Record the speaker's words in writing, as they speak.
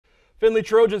Findlay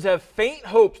Trojans have faint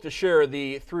hopes to share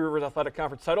the Three Rivers Athletic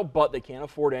Conference title, but they can't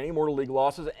afford any more league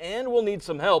losses and will need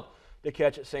some help to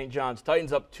catch St. John's.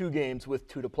 Titans up 2 games with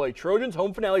 2 to play. Trojans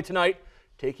home finale tonight,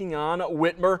 taking on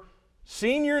Whitmer.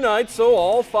 Senior night, so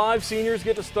all 5 seniors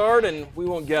get to start, and we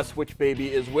won't guess which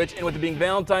baby is which. And with it being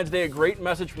Valentine's Day, a great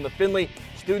message from the Findlay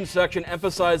student section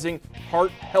emphasizing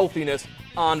heart healthiness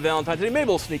on Valentine's Day. Maybe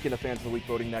we'll sneak into Fans of the Week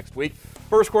voting next week.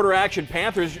 First quarter action,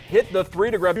 Panthers hit the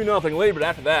 3 to grab 2-0 lead, but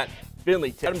after that,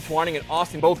 Findlay, Adam Twining and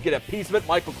Austin both get a piece of it.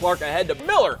 Michael Clark ahead to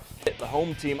Miller. Hit the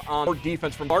home team on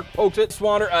defense from Clark. Pokes it.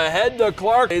 Swanner ahead to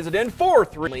Clark. Lays it in.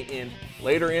 4-3 in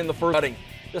later in the first cutting.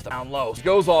 Just down low.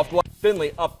 Goes off.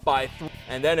 Findlay up by 3.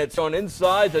 And then it's going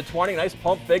inside to Twining. Nice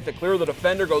pump fake to clear the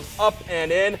defender. Goes up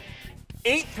and in.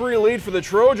 8-3 lead for the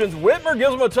Trojans. Whitmer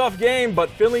gives them a tough game, but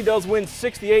Findlay does win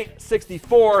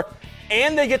 68-64.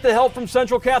 And they get the help from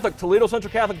Central Catholic. Toledo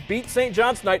Central Catholic beat St.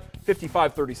 John's tonight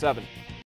 55-37.